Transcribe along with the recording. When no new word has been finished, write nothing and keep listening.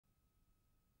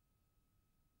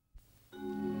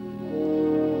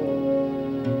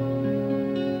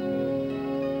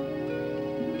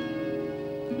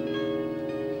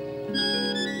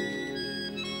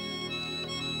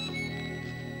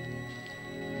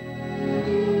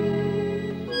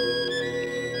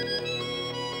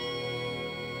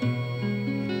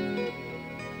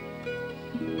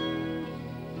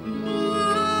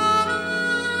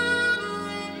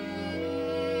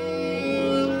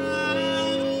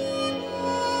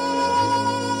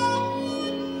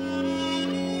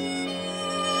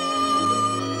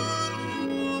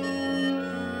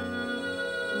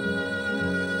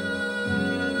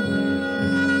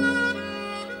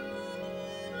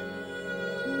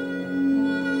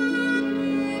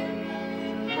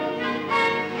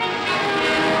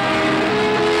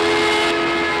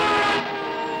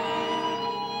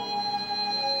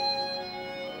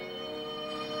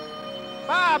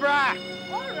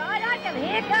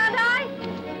aren't I?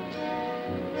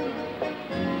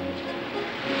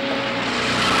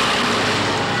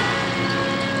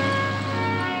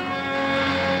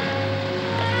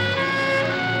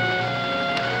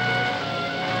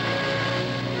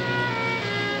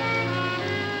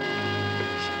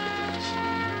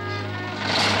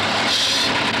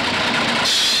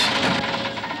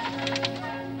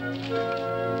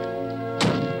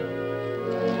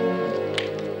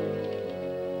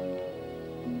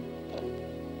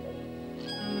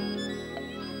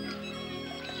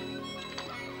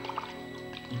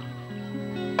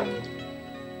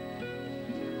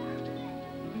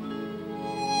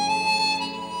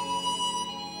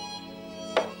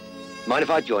 Mind if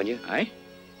I join you? Eh?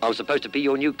 I was supposed to be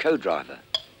your new co-driver.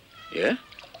 Yeah?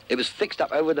 It was fixed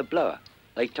up over the blower.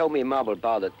 They told me in Marble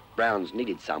Bar that Brown's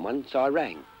needed someone, so I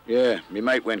rang. Yeah, me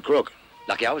mate went crook.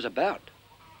 Lucky I was about.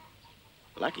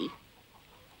 Lucky?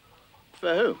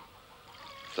 For who?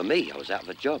 For me, I was out of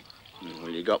a job.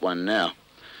 Well, you got one now.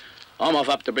 I'm off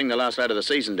up to bring the last load of the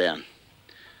season down.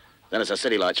 Then it's the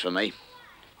city lights for me.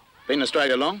 Been in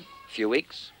Australia long? Few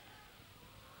weeks.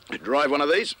 You drive one of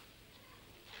these?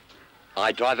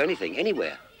 I drive anything,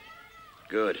 anywhere.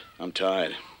 Good. I'm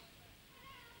tired.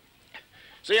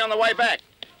 See you on the way back.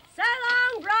 So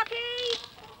long, Brocky!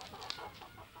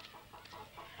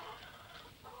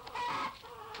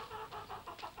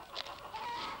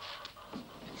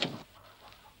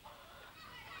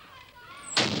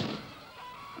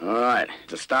 All right.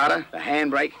 The starter, the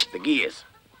handbrake, the gears.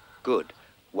 Good.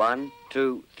 1,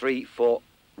 2, 3, 4.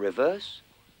 Reverse?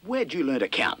 Where'd you learn to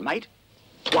count, mate?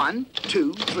 1,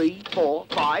 2, 3, 4,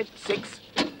 5, 6,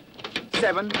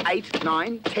 7, 8,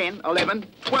 9, 10, 11,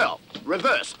 12.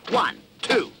 Reverse. 1,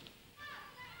 2.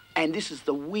 And this is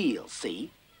the wheel, see?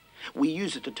 We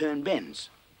use it to turn bends.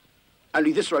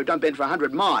 Only this road don't bend for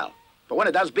 100 mile. But when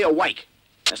it does, be awake.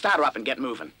 Now start her up and get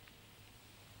moving.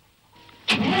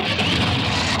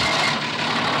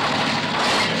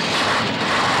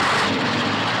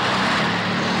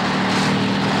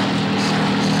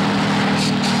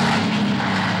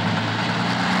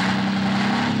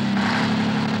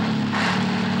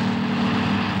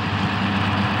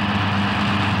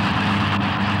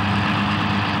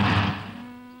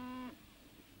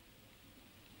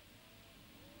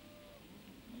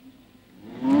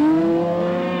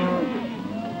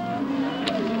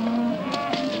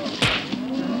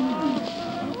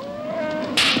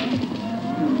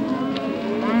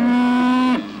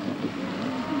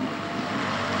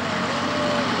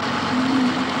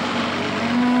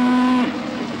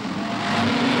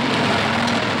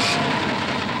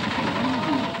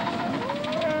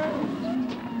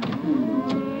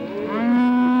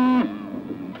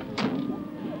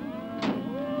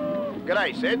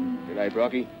 G'day, Sid. G'day,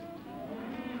 Brocky.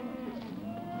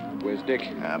 Where's Dick?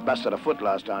 Busted a foot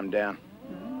last time down.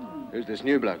 Who's this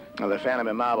new bloke? Well, they found him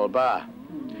in Marble Bar.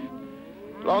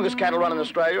 Longest cattle run in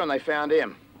Australia, and they found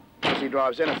him. Guess he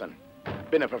drives anything.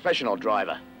 Been a professional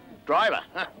driver. Driver?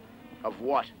 Huh. Of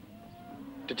what?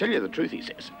 To tell you the truth, he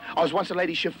says, I was once a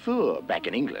lady chauffeur back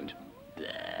in England.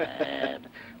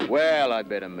 Well, I'd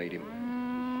better meet him.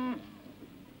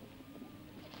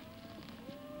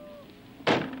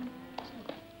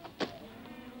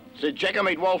 Sid Checker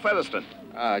meet Wal Featherstone.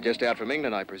 Ah, just out from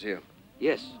England, I presume.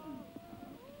 Yes.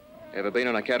 Ever been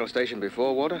on a cattle station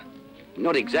before, Walter?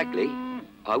 Not exactly.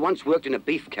 I once worked in a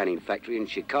beef canning factory in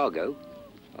Chicago.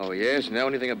 Oh, yes? Know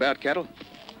anything about cattle?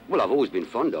 Well, I've always been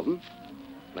fond of them.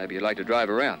 Maybe you'd like to drive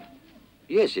around.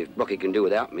 Yes, if Brocky can do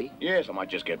without me. Yes, I might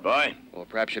just get by. Or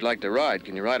perhaps you'd like to ride.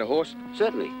 Can you ride a horse?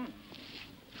 Certainly.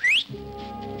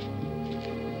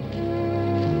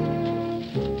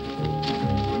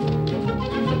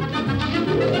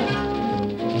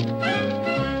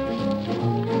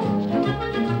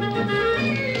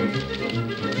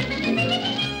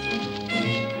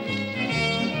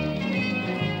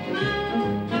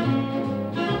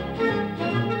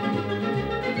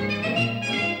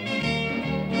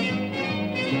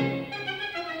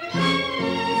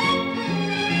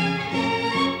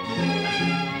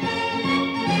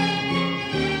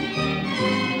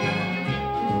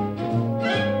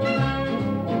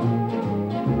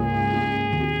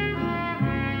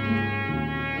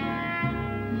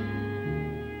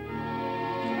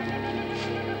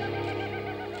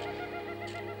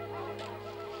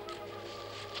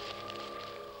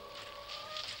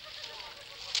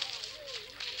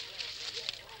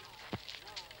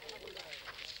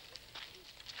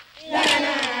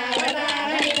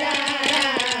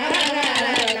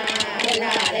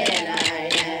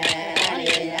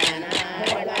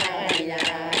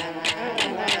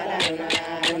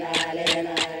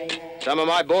 Some of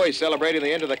my boys celebrating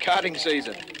the end of the carting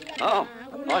season. Oh,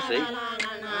 I see.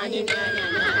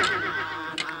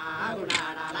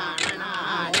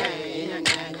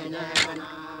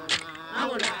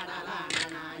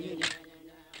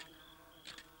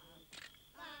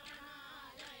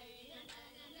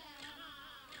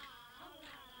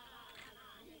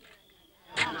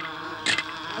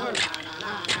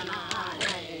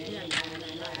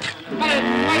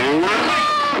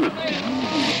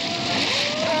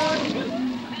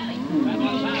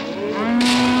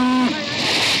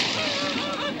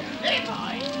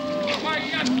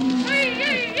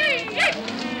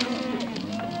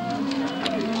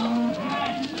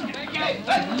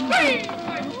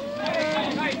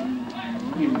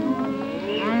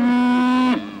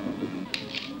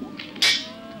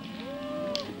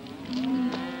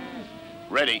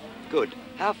 Ready. Good.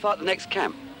 How far to the next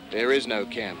camp? There is no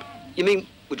camp. You mean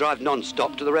we drive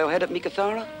non-stop to the railhead at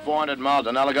Meekatharra? 400 miles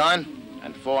to Nullagine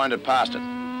and 400 past it.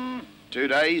 2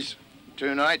 days,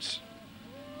 2 nights,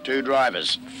 2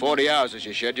 drivers. 40 hours is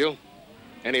your schedule.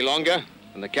 Any longer,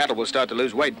 and the cattle will start to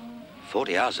lose weight.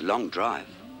 40 hours a long drive.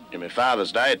 In my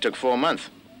father's day, it took 4 months,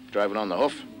 driving on the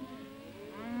hoof.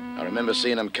 I remember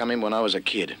seeing them come in when I was a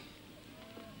kid.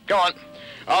 Go on,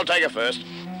 I'll take it first.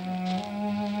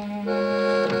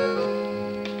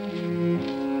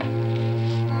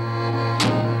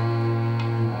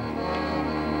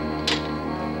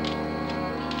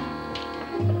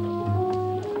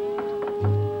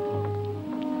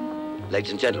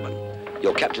 Ladies and gentlemen,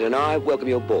 your captain and I welcome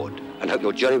you aboard and hope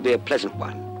your journey will be a pleasant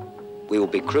one. We will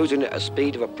be cruising at a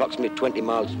speed of approximately 20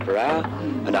 miles per hour,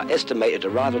 and our estimated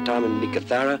arrival time in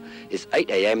Meekatharra is 8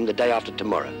 a.m. the day after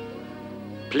tomorrow.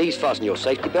 Please fasten your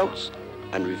safety belts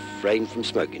and refrain from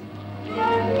smoking.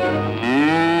 Well,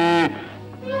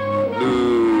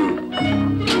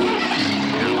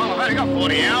 I've only got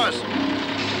 40 hours.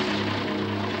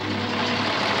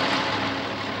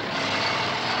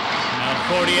 Now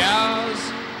 40 hours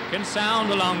can sound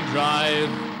a long drive,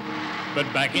 but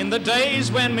back in the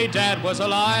days when me dad was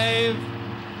alive,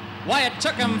 why, it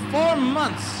took him 4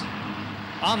 months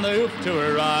on the hoof to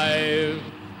arrive.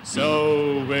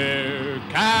 So we're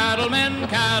cattlemen,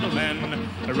 cattlemen,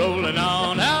 rolling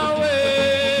on our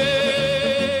way.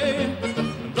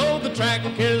 Though the track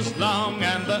is long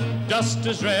and the dust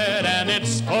is red, and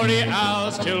it's 40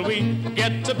 hours till we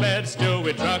get to bed, still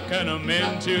we're trucking 'em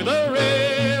into the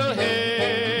railhead.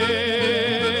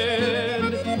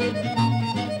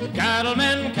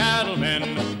 Cattlemen,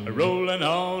 cattlemen, rolling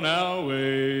on our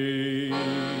way.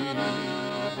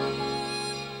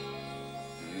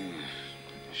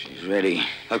 She's ready.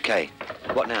 Okay,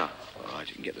 what now? All right,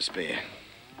 you can get the spare.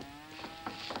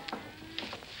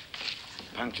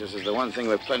 Punctures is the one thing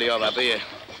we've plenty of up here.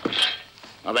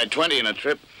 I've had 20 in a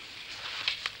trip.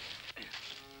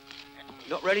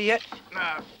 Not ready yet?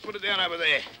 No, put it down over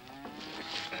there.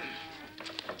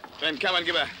 Then come and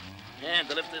give a hand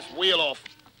to lift this wheel off.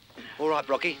 All right,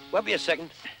 Brocky. Won't be a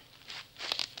second.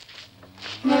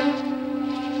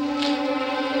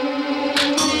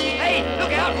 Hey,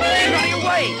 look out! He's running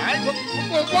away!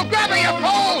 We're grabbing a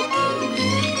pole!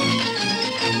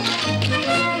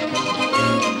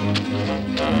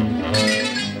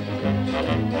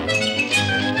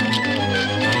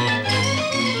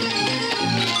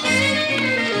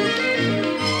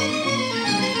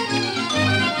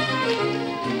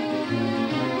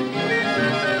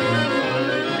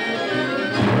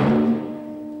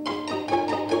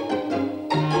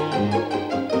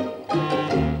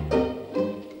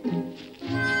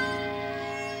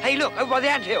 Hey, look, over by the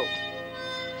anthill.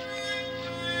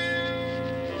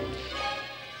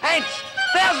 Ants!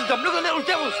 Thousands of them! Look at the little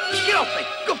devils! Get off me!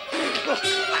 Go! Go!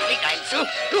 I hate ants! Go!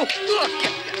 Go!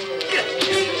 Get!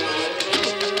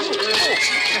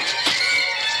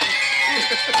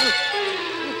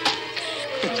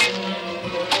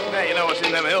 Now you know what's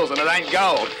in them hills and it ain't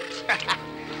gold.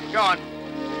 Go on.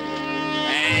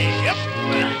 Hey, yep.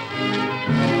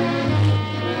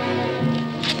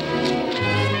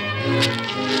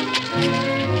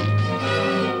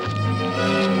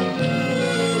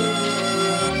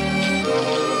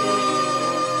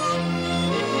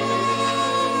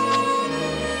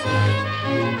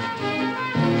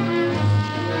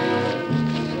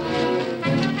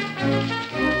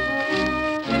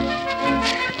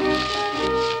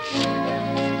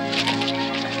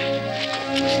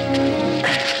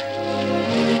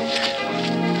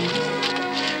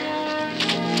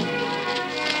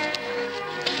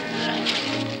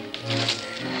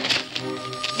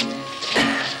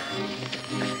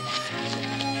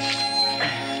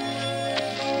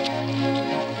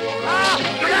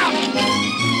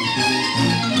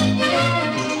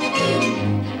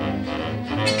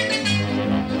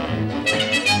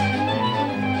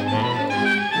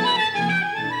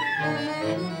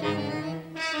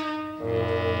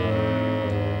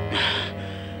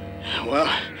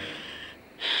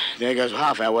 There goes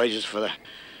half our wages for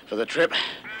the trip.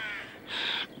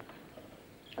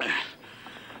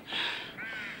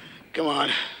 Come on.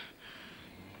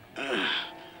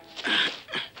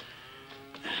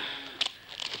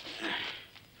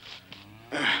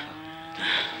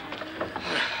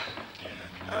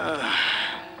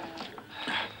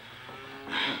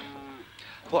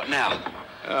 What now?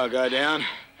 I'll go down,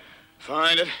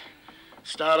 find it,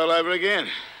 start all over again.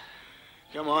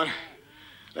 Come on.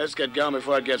 Let's get going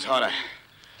before it gets hotter.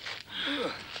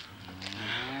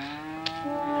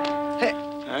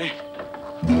 Hey?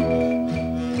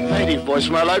 Native voice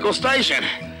from our local station.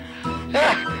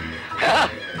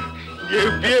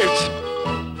 You beauts.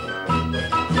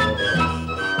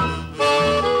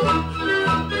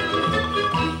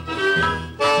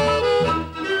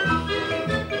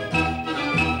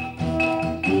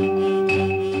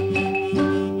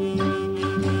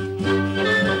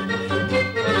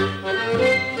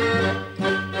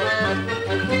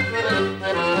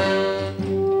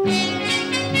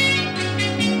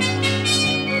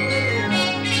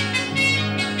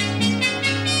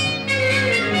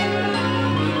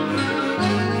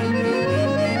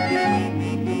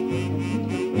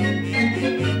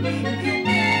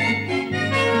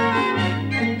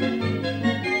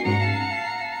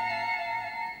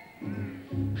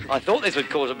 I thought this would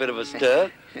cause a bit of a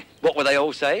stir. What were they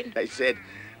all saying? They said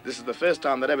this is the first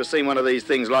time they'd ever seen one of these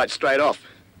things light straight off.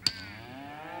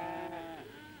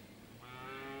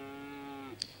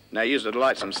 Now use it to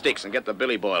light some sticks and get the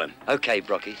billy boiling. OK,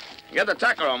 Brocky. Get the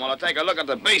tacker on while I take a look at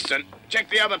the beast and check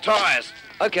the other tyres.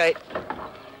 OK.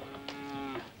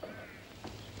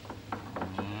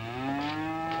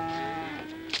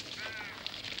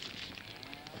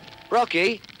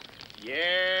 Brocky?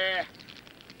 Yeah?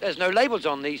 There's no labels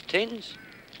on these tins.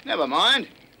 Never mind.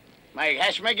 Make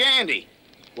hash McGandy.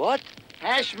 What?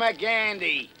 Hash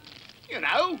McGandy. You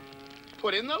know,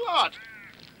 put in the lot.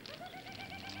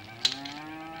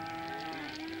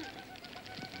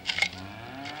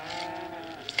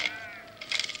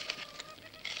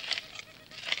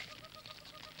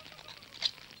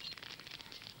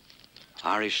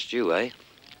 Irish stew, eh?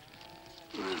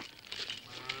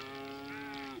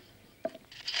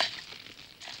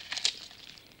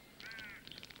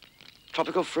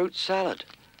 Tropical fruit salad.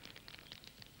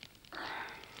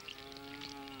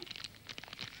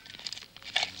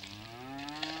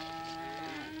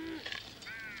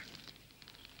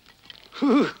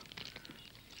 All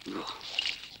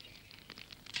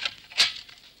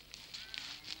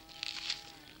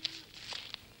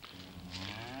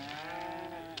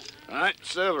right,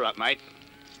 serve her up, mate.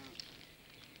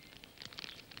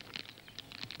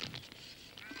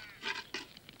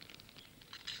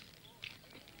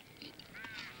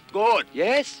 Good.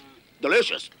 Yes?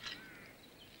 Delicious.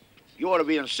 You ought to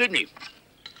be in Sydney,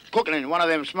 cooking in one of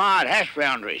them smart hash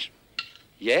foundries.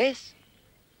 Yes?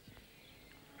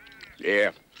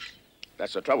 Yeah.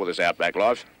 That's the trouble with this outback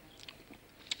life.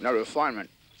 No refinement.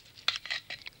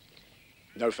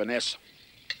 No finesse.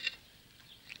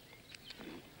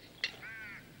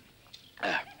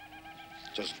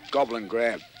 Just gobble and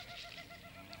grab.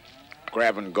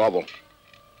 Grab and gobble.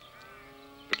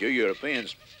 But you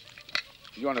Europeans,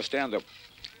 you understand the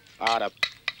art of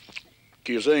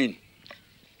cuisine.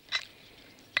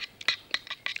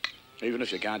 Even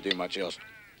if you can't do much else.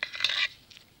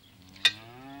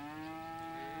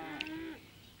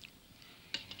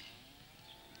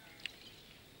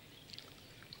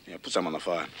 Yeah, put some on the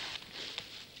fire.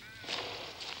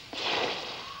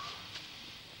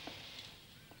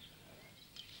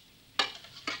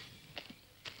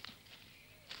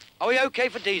 Are we OK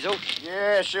for diesel?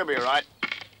 Yeah, she'll be right.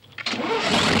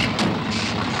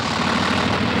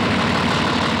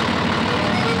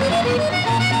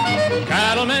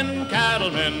 Cattlemen,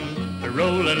 cattlemen, we're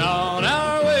rolling on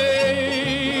our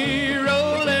way.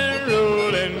 Rolling,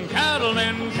 rolling,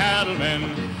 cattlemen,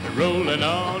 cattlemen, we're rolling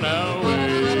on our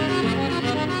way.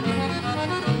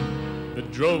 The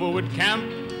drover would camp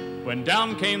when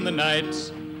down came the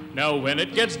night. Now when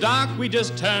it gets dark, we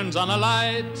just turns on a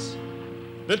light.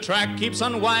 The track keeps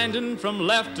on winding from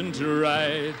left and to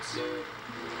right.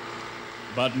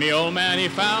 But me old man, he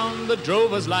found the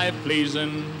drover's life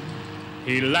pleasing.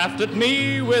 He laughed at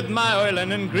me with my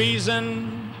oiling and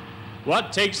greasing.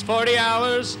 What takes 40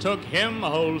 hours took him a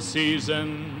whole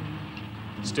season.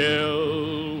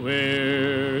 Still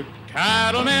we're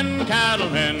cattlemen,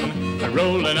 cattlemen, we're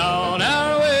rolling on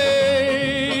our way.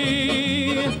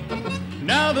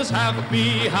 Now there's half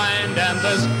behind and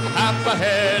there's half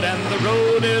ahead, and the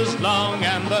road is long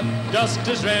and the dust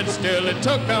is red. Still it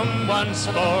took 'em once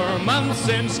 4 months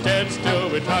instead. Still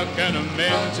we're tucking 'em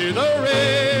into the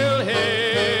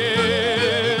railhead.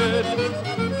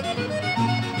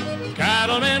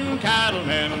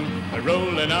 cattlemen,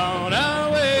 rolling on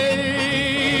our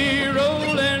way.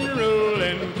 Rolling,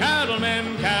 rolling,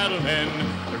 cattlemen, cattlemen,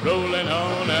 rolling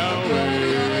on our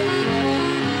way.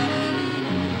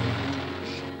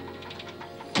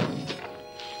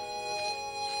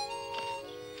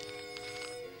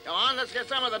 Come on, let's get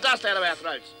some of the dust out of our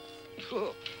throats.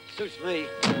 Oh, suits me.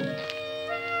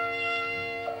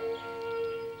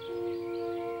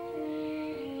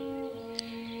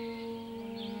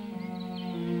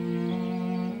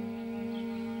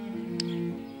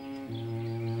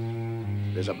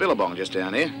 There's a billabong just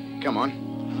down here. Come on.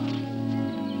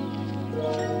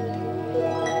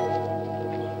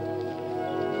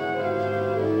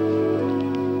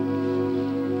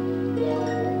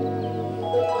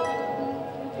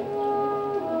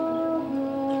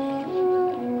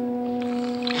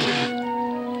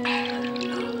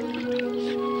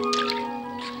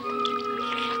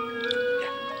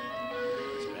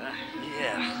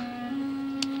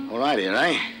 All right here,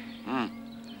 eh?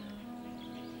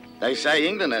 They say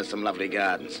England has some lovely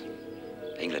gardens.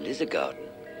 England is a garden.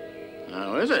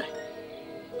 Oh, is it?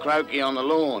 Croquet on the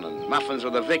lawn and muffins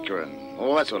with the vicar and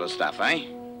all that sort of stuff, eh?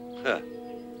 Huh.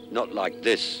 Not like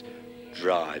this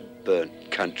dry,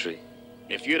 burnt country.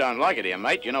 If you don't like it here,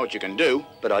 mate, you know what you can do.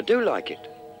 But I do like it.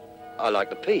 I like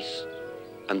the peace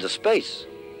and the space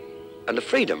and the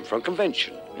freedom from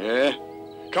convention. Yeah?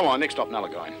 Come on, next stop,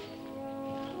 Nullagine.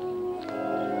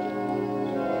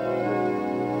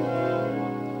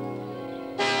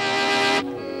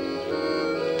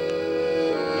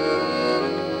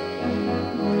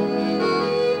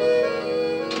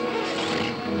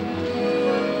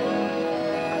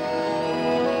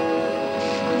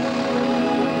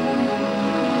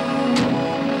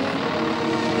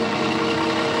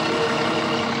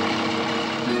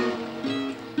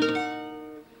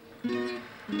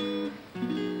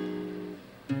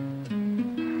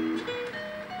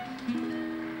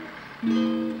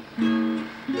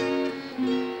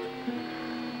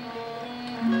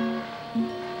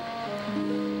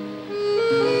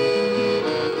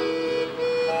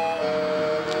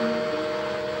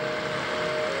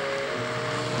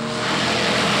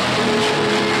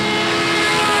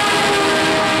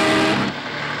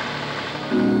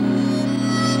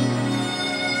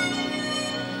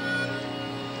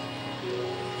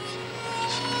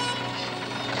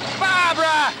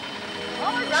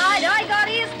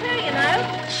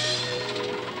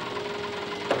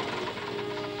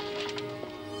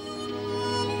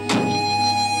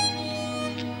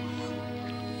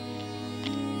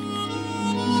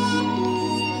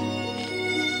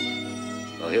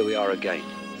 Here we are again.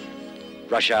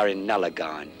 Rush hour in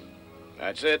Nullagine.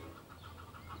 That's it.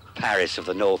 Paris of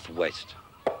the Northwest.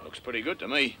 Looks pretty good to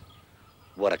me.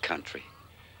 What a country.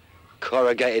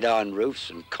 Corrugated iron roofs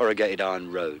and corrugated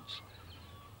iron roads.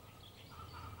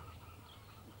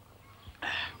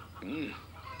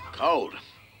 Cold.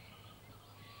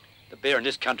 The beer in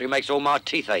this country makes all my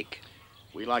teeth ache.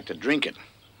 We like to drink it,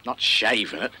 not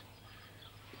shave in it.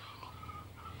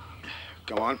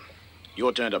 Come on.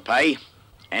 Your turn to pay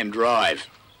and drive.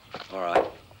 All right.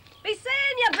 Be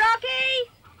seeing you, Brocky!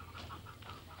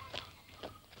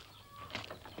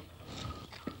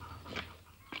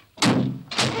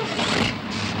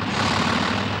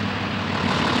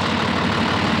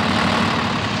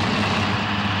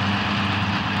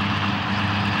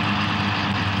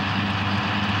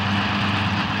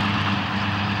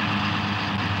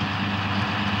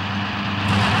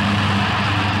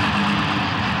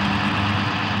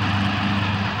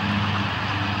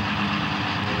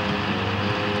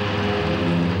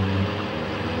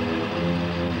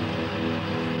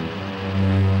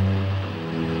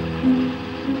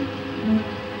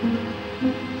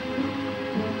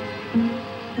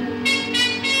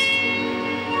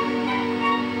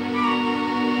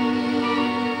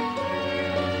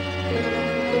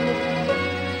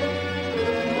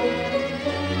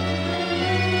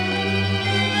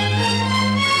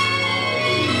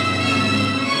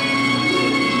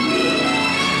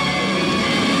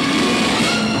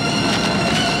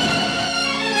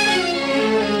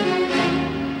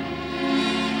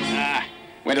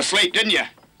 Went to sleep, didn't you?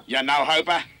 You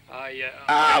no-hoper?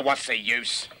 What's the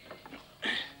use?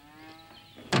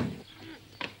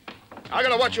 I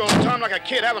gotta watch you all the time like a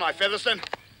kid, haven't I, Featherston?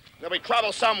 There'll be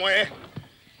trouble somewhere.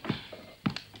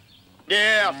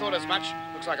 Yeah, I thought as much.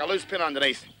 Looks like a loose pin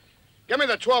underneath. Give me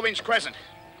the 12-inch crescent.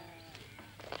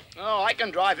 Oh, I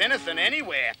can drive anything,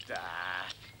 anywhere.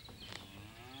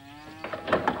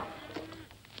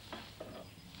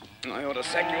 I ought to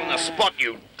sack you on the spot,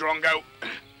 you drongo.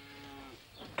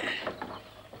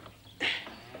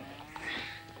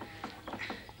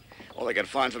 Well, he could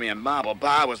find for me in Marble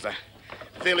Bar was the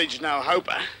village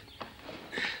no-hoper.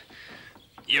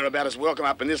 You're about as welcome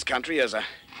up in this country as a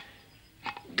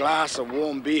glass of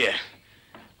warm beer.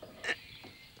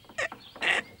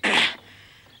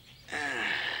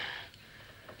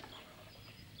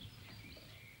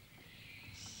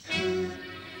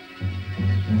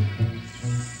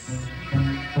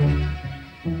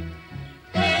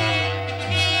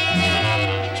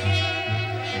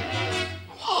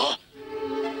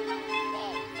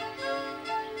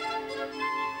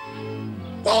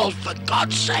 Oh, for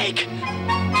God's sake!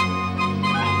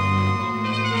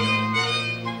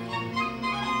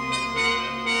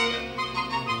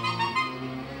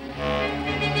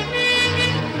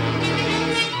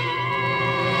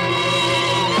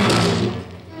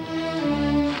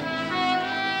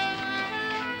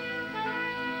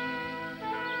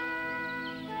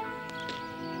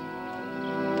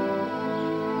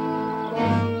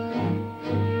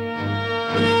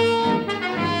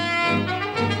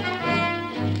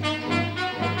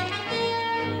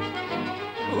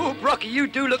 You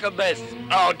do look a mess.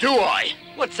 Oh, do I?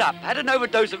 What's up? Had an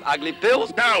overdose of ugly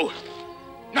pills? No.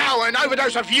 No, an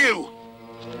overdose of you.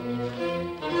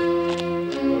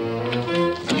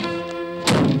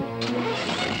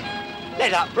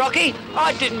 Let up, Brocky.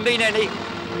 I didn't mean any.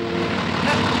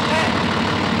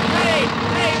 Hey,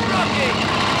 Brocky!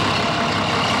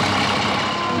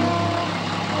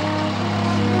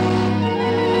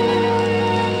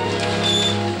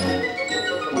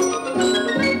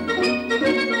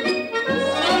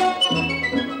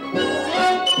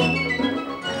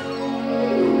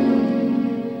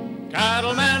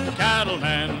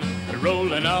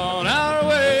 Rolling on our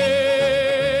way,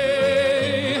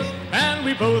 and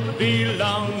we both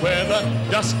belong where the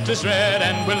dust is red,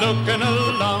 and we're looking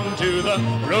along to the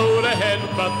road ahead.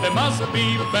 But there must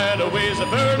be better ways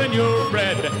of earning your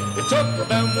bread. It took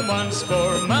them once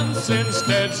for months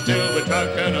instead, still we're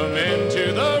trucking them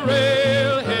into the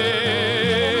railhead.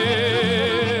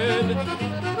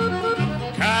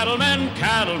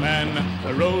 Cattlemen,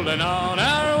 rolling on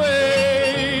our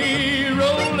way,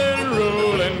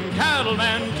 rolling,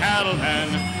 cattleman,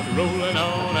 rolling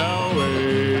on our way.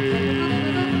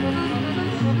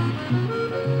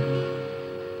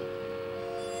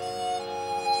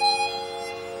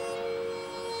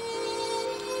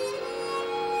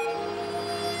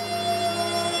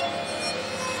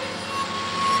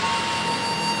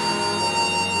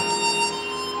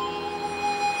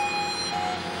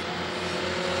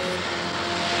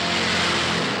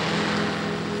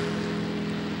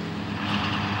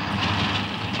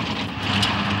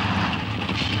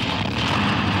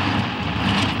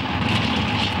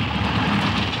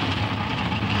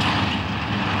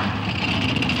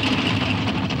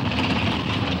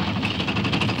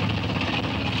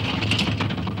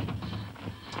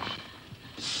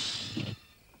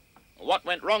 What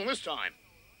went wrong this time?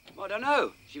 I don't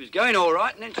know. She was going all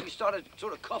right, and then she started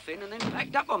sort of coughing and then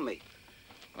packed up on me.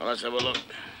 Well, let's have a look.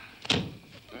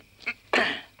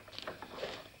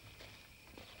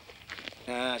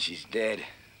 She's dead.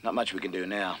 Not much we can do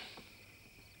now.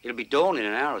 It'll be dawn in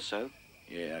an hour or so.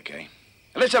 Yeah, okay.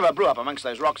 Let's have a brew up amongst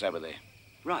those rocks over there.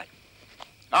 Right.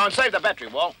 Oh, and save the battery,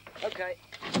 Walt. Okay.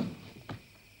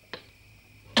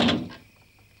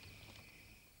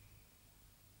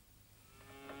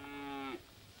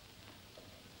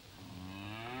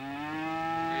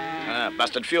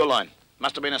 Busted fuel line.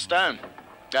 Must have been a stone.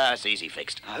 It's easy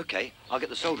fixed. Okay, I'll get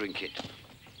the soldering kit.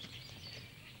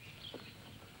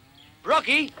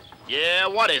 Brocky! Yeah,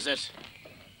 what is it?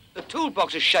 The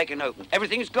toolbox is shaken open.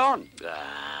 Everything's gone.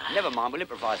 Never mind, we'll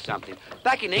improvise something.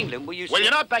 Back in England, we used to... Well, you're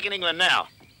not back in England now.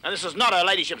 And this is not her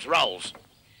ladyship's rolls.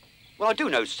 Well, I do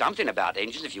know something about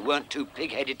engines if you weren't too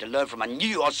pig-headed to learn from a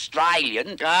new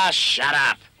Australian. Shut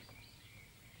up.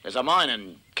 There's a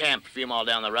mining camp a few miles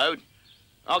down the road.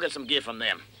 I'll get some gear from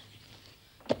them.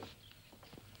 At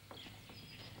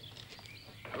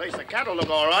least the cattle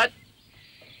look all right.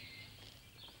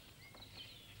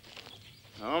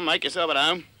 Oh, make yourself at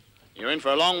home. You're in for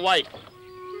a long wait.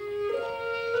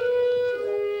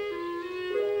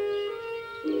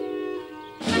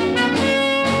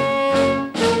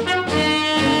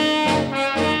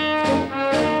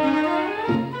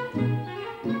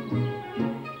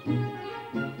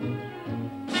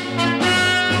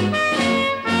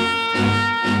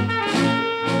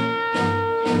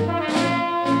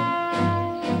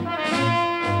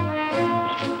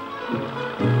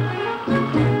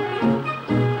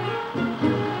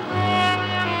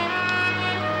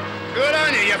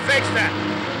 Fix that.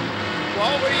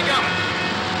 Well, where are you going?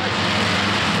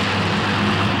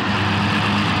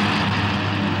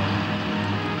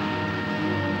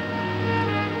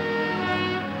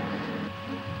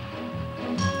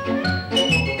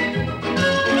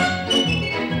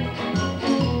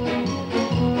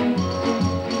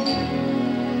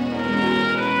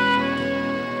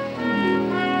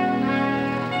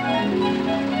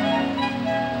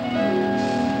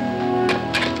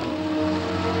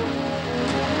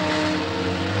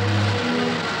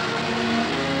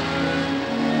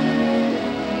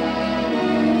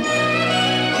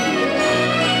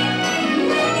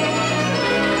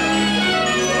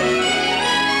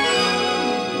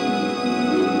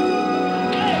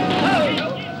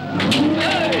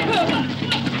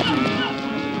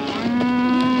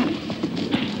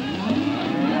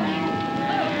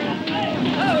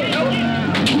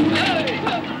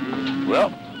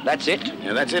 That's it.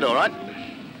 Yeah, that's it, all right.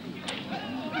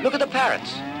 Look at the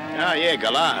parrots. Oh, yeah,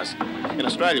 galahs. In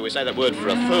Australia, we say that word for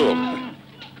a fool.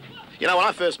 You know, when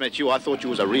I first met you, I thought you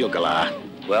was a real galah.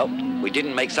 Well, we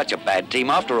didn't make such a bad team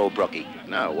after all, Brocky.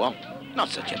 No, well, not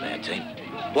such a bad team.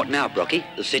 What now, Brocky?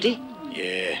 The city?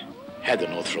 Yeah, had the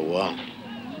north for a while.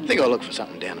 Think I'll look for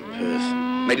something down in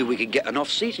Perth. Maybe we could get an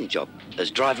off-season job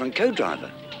as driver and co-driver.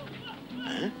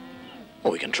 Huh?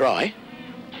 Well, we can try.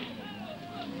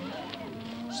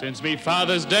 Since me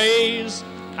father's days,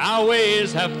 our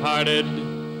ways have parted,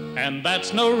 and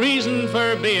that's no reason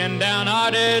for being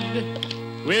downhearted.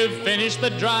 We've finished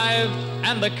the drive,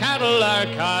 and the cattle are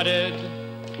carted,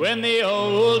 when the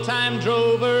old-time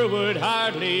drover would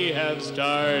hardly have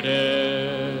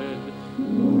started.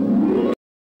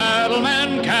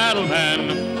 Cattleman,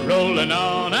 cattleman, rolling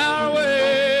on our way.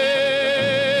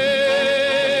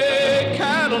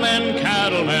 Cattleman,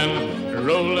 cattleman,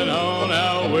 rolling on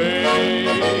our way.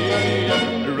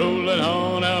 Rolling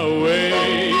on our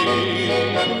way.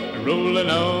 Rolling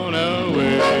on our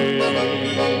way.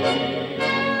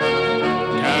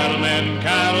 Cattleman,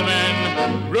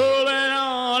 cattleman, rolling